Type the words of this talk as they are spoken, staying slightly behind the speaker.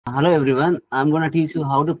Hello everyone, I'm going to teach you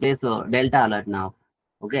how to place a delta alert now.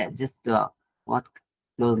 Okay, just watch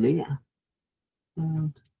closely.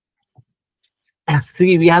 Mm.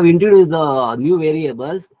 See, we have introduced the new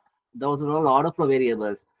variables. Those are all order flow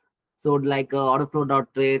variables. So like order flow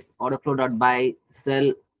dot trades, order flow dot buy,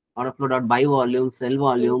 sell, order flow dot buy volume, sell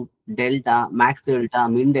volume, delta, max delta,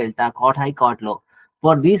 min delta, caught high, caught low.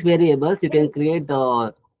 For these variables, you can create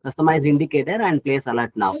the customized indicator and place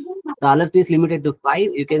alert now. The alert is limited to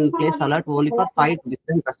 5. You can place alert only for 5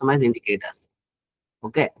 different customized indicators.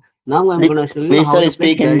 Okay. Now I'm Please, going to show you please how sir, to place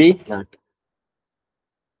speak delta Hindi. alert.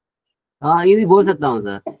 Easy बोल सकता हूँ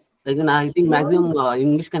sir. लेकिन I think maximum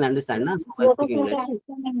English can understand ना, so I speak English.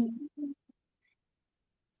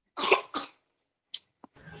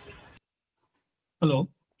 Hello.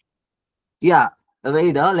 Yeah,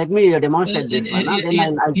 wait, let me demonstrate this one.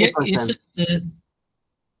 Then I'll take Yes, question.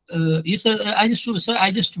 yes, sir.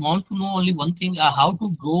 I just want to know only one thing: how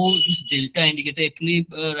to draw this delta indicator. Actually,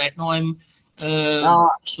 right now I'm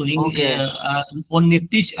showing Okay. on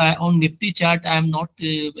Nifty chart. I am not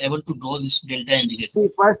able to draw this delta indicator. See,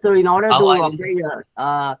 first, in order How to I will?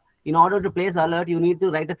 apply, in order to place alert, you need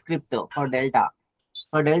to write a script for delta.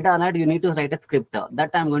 For delta alert, you need to write a script. That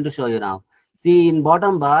I'm going to show you now. See, in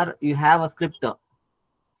bottom bar, you have a script.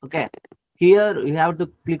 Okay. Here, you have to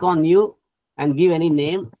click on new and give any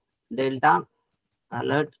name, delta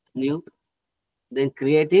alert new. Then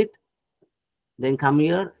create it. Then come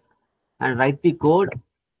here and write the code.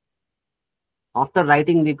 After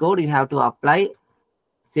writing the code, you have to apply,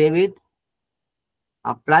 save it,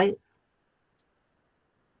 apply.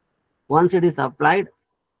 Once it is applied,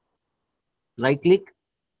 right click,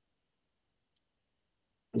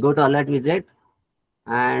 go to alert widget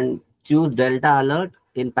and choose delta alert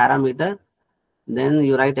in parameter. Then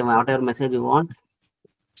you write whatever message you want,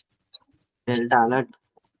 delta alert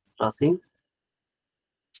crossing.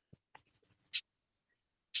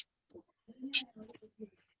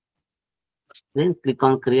 Then click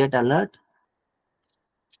on create alert.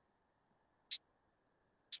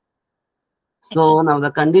 So now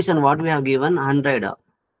the condition what we have given 100.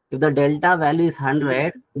 If the delta value is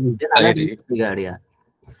 100, then alert will be triggered here.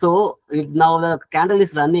 So if now the candle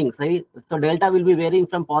is running, say, so delta will be varying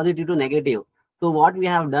from positive to negative. So what we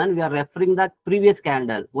have done, we are referring the previous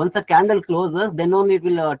candle. Once the candle closes, then only it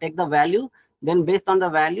will take the value. Then based on the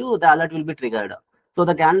value, the alert will be triggered. So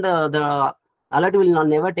the alert will not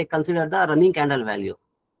never take consider the running candle value.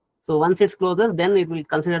 So once it closes, then it will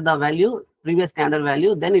consider the value, previous candle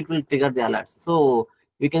value, then it will trigger the alert. So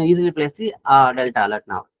we can easily place the delta alert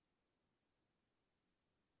now.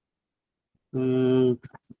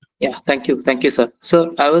 Yeah, thank you, sir.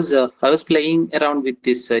 So I was playing around with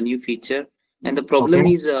this new feature, and the problem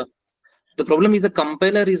Okay. is the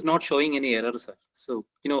compiler is not showing any error, sir. So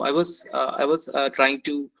I was trying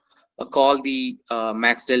to call the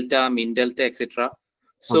max delta, min delta, etc.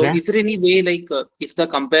 So Okay. is there any way like if the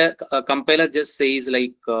compiler just says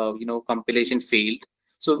like compilation failed?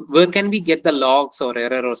 So where can we get the logs or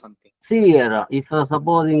error or something? See here, if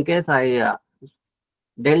suppose in case I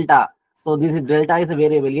delta, so this is delta is a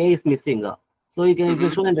variable, A is missing. So you can it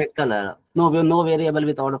will show in red color. No variable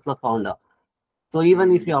with order flow found. So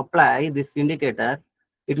even if you apply this indicator,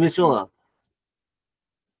 it will show.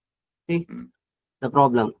 See the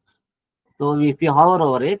problem. So if you hover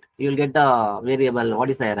over it, you will get the variable. What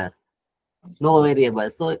is the error? No variable.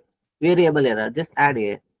 So variable error. Just add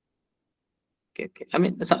a. Okay. I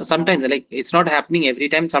mean, sometimes like it's not happening every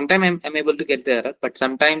time. Sometimes I'm able to get the error, but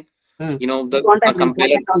sometimes the You compiler contact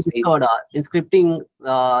on says Discord. In scripting,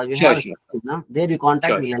 you sure, have a sure, scripting, no? There you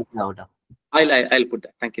contact, sure, will sure. help you out. I'll put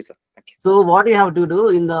that. Thank you, sir. Thank you. So what you have to do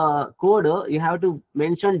in the code, you have to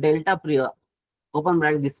mention delta open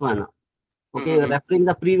bracket this one. Okay, referring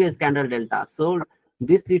the previous candle delta. So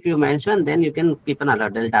this if you mention, then you can keep an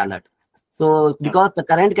alert, delta alert. So because the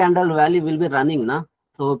current candle value will be running, na?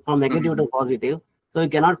 So from negative to positive. So you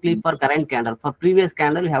cannot click for current candle. For previous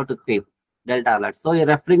candle, you have to click delta alert. So you're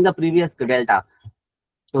referring the previous delta.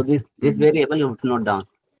 So this variable you have to note down.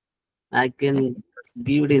 I can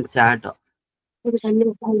give it in chat.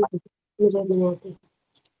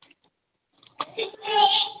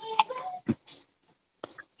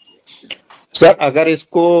 Sir अगर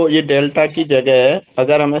इसको ये delta की जगह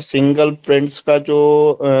अगर हमें single prints का जो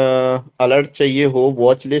alert चाहिए हो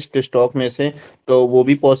वॉच लिस्ट स्टॉक में से, तो वो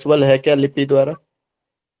भी पॉसिबल है क्या लिपि द्वारा?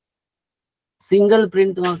 सिंगल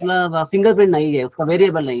प्रिंट मतलब सिंगल प्रिंट नहीं है, उसका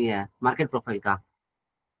वेरिएबल नहीं है मार्केट प्रोफाइल का।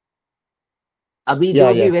 अभी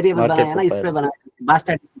जो भी वेरिएबल बनाया है ना, इस पे बनाया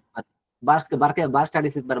बार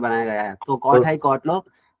स्टैटिस्टिक्स पर बनाया गया है। तो cot high, cot low,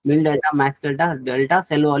 mill delta, max delta, delta,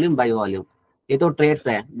 cell volume, by volume, ये तो ट्रेड्स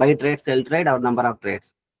है, बाई ट्रेड, सेल ट्रेड और नंबर ऑफ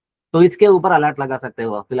ट्रेड्स। तो इसके ऊपर अलर्ट लगा सकते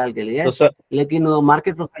हो फिलहाल के लिए, तो सर लेकिन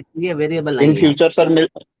मार्केट प्रोफाइल के लिए वेरिएबल इन नहीं है। फ्यूचर सर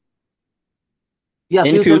या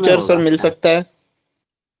इन फ्यूचर में फ्यूचर सर होगा। मिल सकता है।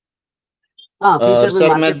 हाँ, और फ्यूचर में सर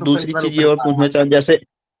मैं मार्केट प्रोफाइल दूसरी पर चीज ये ऊपर और पूछना चाहूँ, जैसे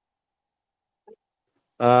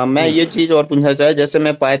मैं ये चीज और पूछना चाहे, जैसे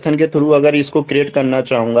मैं पाइथन के थ्रू अगर इसको क्रिएट करना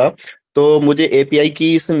चाहूंगा तो मुझे एपीआई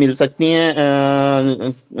कीज मिल सकती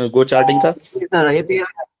हैं गो चार्टिंग का? Sir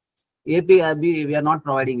API we are not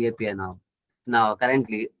providing API now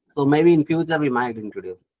currently, so maybe in future we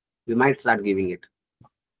might start giving it.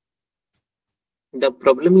 The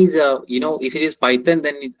problem is, if it is Python,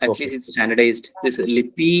 then at Okay. least it's standardized. This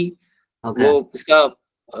Lipi, Okay. वो इसका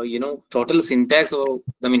total syntax or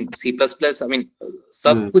I mean C++, I mean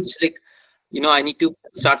सब कुछ like I need to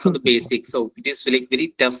start from the basics, so it is like very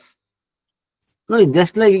tough. No, it's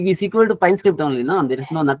just like it's equal to Pine script only. No, there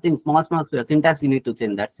is nothing small syntax we need to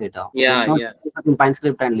change. That's it. Yeah, There's no yeah. difference in Pine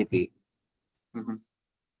script and Lipi. Mhm.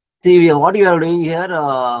 See, what we are doing here,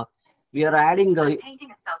 we are adding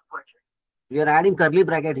curly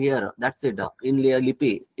bracket here. That's it. In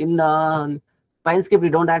Lipi, in Pine script we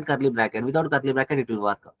don't add curly bracket. Without curly bracket it will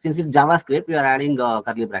work. Since it's JavaScript, we are adding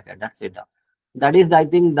curly bracket. That's it. That is, I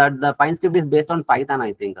think that the Pine script is based on Python.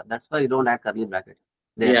 I think that's why you don't add curly bracket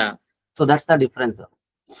there. Yeah. So that's the difference.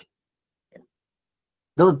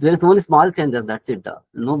 Though there is only small changes. That's it.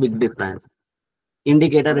 No big difference.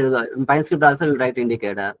 Indicator in Pine script also you write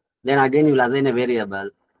indicator. Then again you will assign a variable.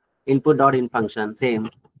 Input dot in function same.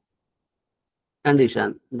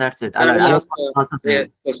 Condition. That's it. So I will ask Also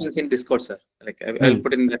same. questions in Discord, sir. Like I will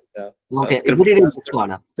put in that. Okay, script. put it in Discord.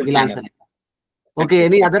 We'll channel. answer it. Okay,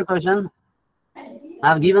 any other question?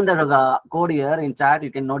 I've given the code here in chat.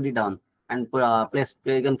 You can note it down and place.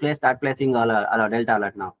 You can start placing delta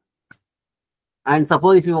alert now. And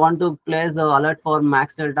suppose if you want to place the alert for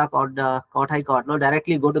max delta caught high caught low,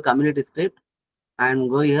 directly go to community script and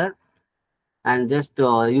go here and just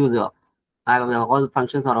use all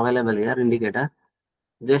functions are available here. Indicator.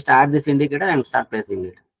 Just add this indicator and start placing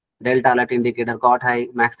it. Delta alert indicator, caught high,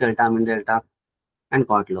 max delta, min delta, and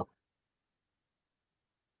caught low.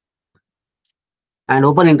 And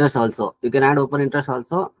open interest also. You can add open interest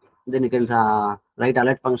also. Then you can write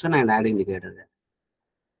alert function and add indicator there.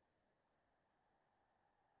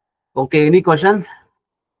 Okay, any questions?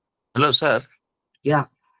 Hello sir. Yeah.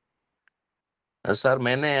 Sir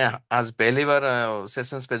मैंने आज पहली बार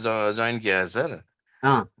sessions पे join किया है sir.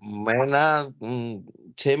 हाँ। मैं ना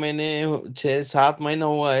 6-7 महीना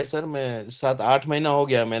हुआ है सर। मैं 7-8 महीना हो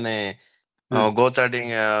गया मैंने गो चार्टिंग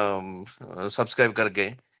सब्सक्राइब करके।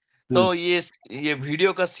 तो ये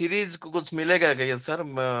वीडियो का सीरीज कुछ मिलेगा क्या सर?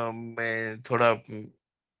 मैं थोड़ा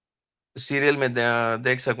सीरियल में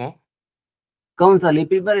देख सकूं। कौन सा,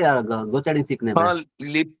 लिपि पर या गोचार्टिंग सीखने पर? हाँ,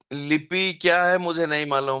 लिपि क्या है मुझे नहीं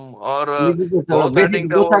मालूम, और चलो बेसिक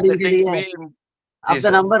का वो गोचार्टिंग के सेटिंग लिए भी। जी आपका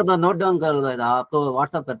सर। नंबर नोट डाउन कर दो, आपको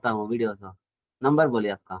व्हाट्सअप करता हूँ वीडियो से। नंबर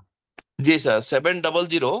बोलिए आपका। जी सर,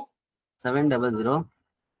 700 700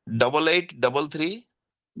 8833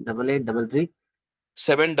 8833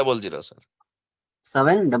 700 सर।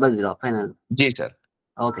 700 फाइनल। जी सर।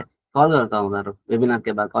 ओके, कॉल करता हूँ सर, वेबिनार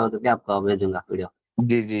के बाद कॉल करके आपको भेजूंगा video.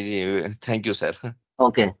 Ji ji ji, thank you sir.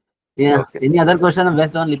 Okay, any other question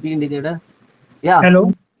based on लिपि इंडिकेटर? या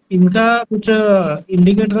हेलो, इनका कुछ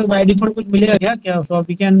इंडिकेटर बाय डिफॉल्ट कुछ मिलेगा क्या so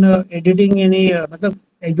we can editing any मतलब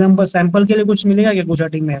एग्जांपल सैंपल के लिए कुछ मिलेगा क्या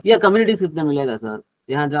गोचार्टिंग में? ये कम्युनिटी स्क्रिप्ट में मिलेगा सर।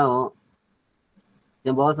 यहाँ जाओ,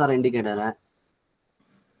 यहाँ बहुत सारा इंडिकेटर है।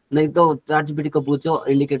 नहीं तो चैटजीपीटी को पूछो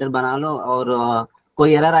इंडिकेटर बना लो, और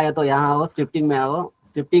कोई एरर आया तो यहाँ आओ, स्क्रिप्टिंग में आओ।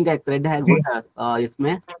 स्क्रिप्टिंग का एक थ्रेड है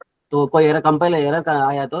इसमें, तो कोई एरर कंपाइलर एरर का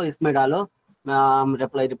आया तो इसमें डालो, हम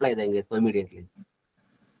रिप्लाई देंगे इसको इमीडिएटली।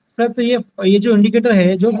 सर तो ये जो इंडिकेटर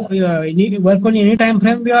है जो work on any time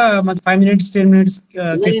frame या मतलब 5 मिनट्स 10 मिनट्स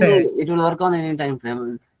कैसे है? It will work on any time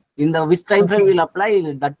frame. in the which time frame will apply,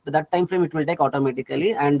 that time frame it will take automatically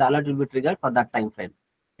and alert will be triggered for that time frame.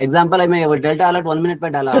 Example, मैं delta alert 1 minute पे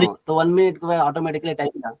डाला हूँ तो 1 minute पे automatically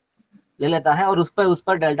time ले लेता है और उस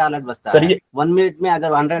पर डेल्टा अलर्ट बजता है। 1 मिनट में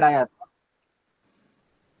अगर 100 आया,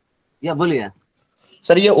 या बोलिए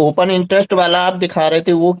सर ये ओपन इंटरेस्ट वाला आप दिखा रहे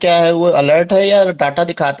थे, वो क्या है? वो अलर्ट है या डाटा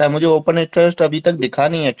दिखाता है? मुझे ओपन इंटरेस्ट अभी तक दिखा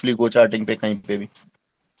नहीं एक्चुअली गो चार्टिंग पे कहीं पे भी।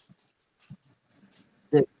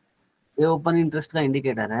 ये ओपन इंटरेस्ट का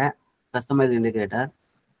इंडिकेटर है, कस्टमाइज इंडिकेटर।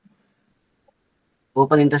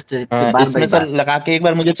 ओपन इंटरेस्ट इसमें सर लगा के एक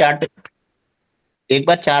बार मुझे चार्ट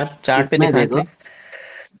पे दिखा दे।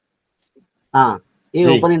 हाँ,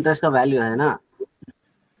 ये ओपन इंटरेस्ट का वैल्यू है ना।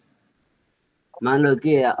 मान लो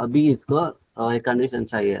कि अभी इसको एक कंडीशन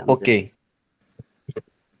चाहिए। ओके,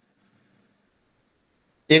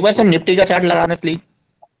 एक बार सर निफ्टी का चार्ट लगाना प्लीज।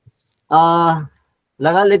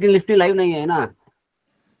 लगा, लेकिन निफ्टी लाइव नहीं है ना,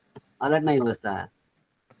 अलर्ट नहीं बजता है।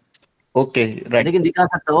 ओके राइट लेकिन दिखा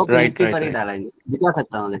सकता हूँ, राइट निफ्टी राइट पर ही राइट डाला है, दिखा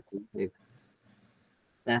सकता हूँ। लेकिन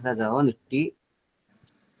ऐसा जाओ निफ्टी,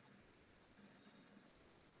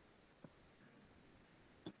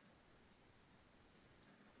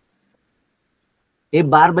 ये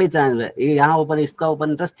बार बाई चांस है, ये यहाँ ओपन, इसका ओपन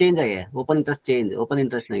इंटरेस्ट चेंज है, open interest change, open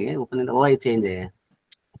interest नहीं है, ओपन वो चेंज है।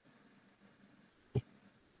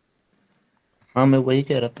 हाँ मैं वही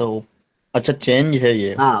कह रहा था वो, अच्छा चेंज है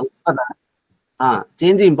ये। हाँ ऊपर, हाँ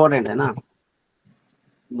चेंज इंपॉर्टेंट है ना,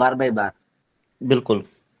 बार बाई बार। बिल्कुल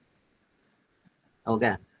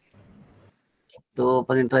ओके, तो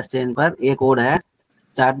ओपन इंटरेस्ट चेंज पर ये कोड है,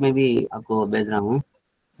 चार्ट में भी आपको भेज रहा हूँ,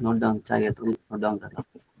 नोट डाउन चाहिए तो नोट डाउन कर लो।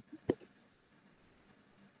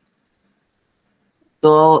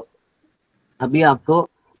 तो अभी आपको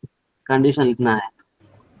कंडीशन लिखना है,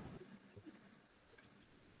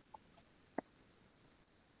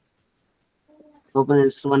 ओपन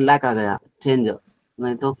इंटरेस्ट 1 लाख आ गया, चेंज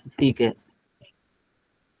नहीं तो ठीक है।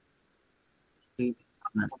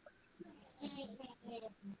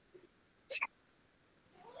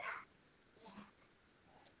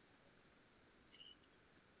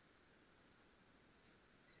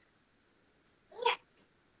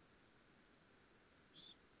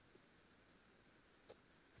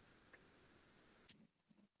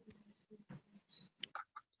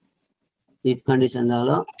 इफ कंडीशन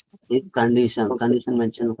डालो, इफ कंडीशन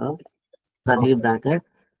मेंशन करो, curly bracket,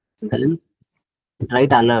 then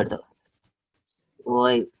write alert,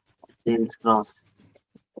 why sales cross.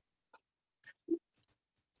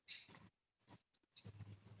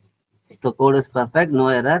 The code is perfect, no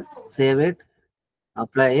error, save it,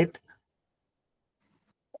 apply it,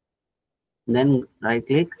 then right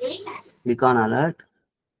click on alert,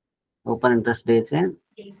 open interest day chain,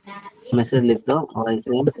 message लिख दो why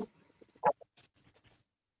sales,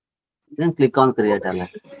 then click on create alert.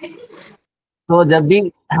 तो जब भी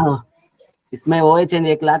इसमें वो change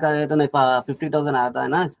 1 lakh आ गए तो नहीं 50,000 आता है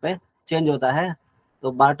ना, इस पे चेंज होता है,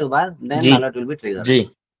 तो बार to bar then ji alert will be trigger. Ji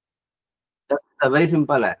very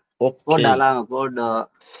simple है, कोड ओके डाला हूँ, कोड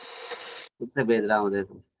खुद से भेज रहा हूँ,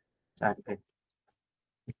 देखो चार्ट पे।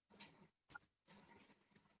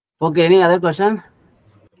 Okay, any other question?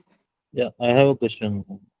 Yeah, I have a question.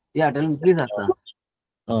 या tell me please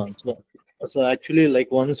answer. So actually,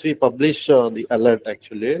 like once we publish the alert,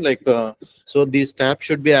 actually, like so these tabs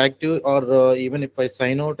should be active, or even if I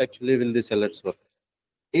sign out, actually, will this alerts work?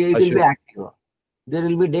 It I will be should. active. There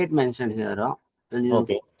will be date mentioned here. When you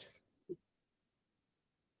Okay.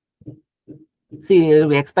 see,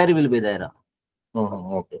 expiry will be there.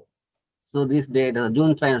 Okay. So this date,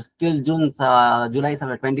 June till June, July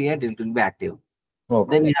 28, it will be active.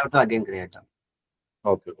 Okay. Then you have to again create.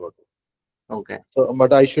 Okay. Got it. Okay. So,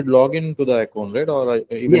 but I should log into the account, right? Or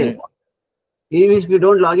even Yes. Even if you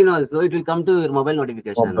don't log in also, it will come to your mobile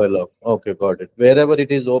notification. mobile log. Okay, got it. Wherever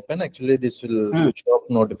it is open, actually, this will show up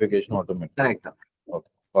notification automatically. Correct. Okay,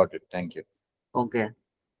 got it. Thank you. Okay.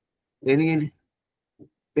 Any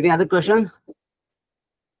other question?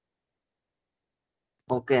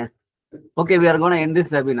 Okay. Okay, we are going to end this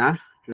webinar.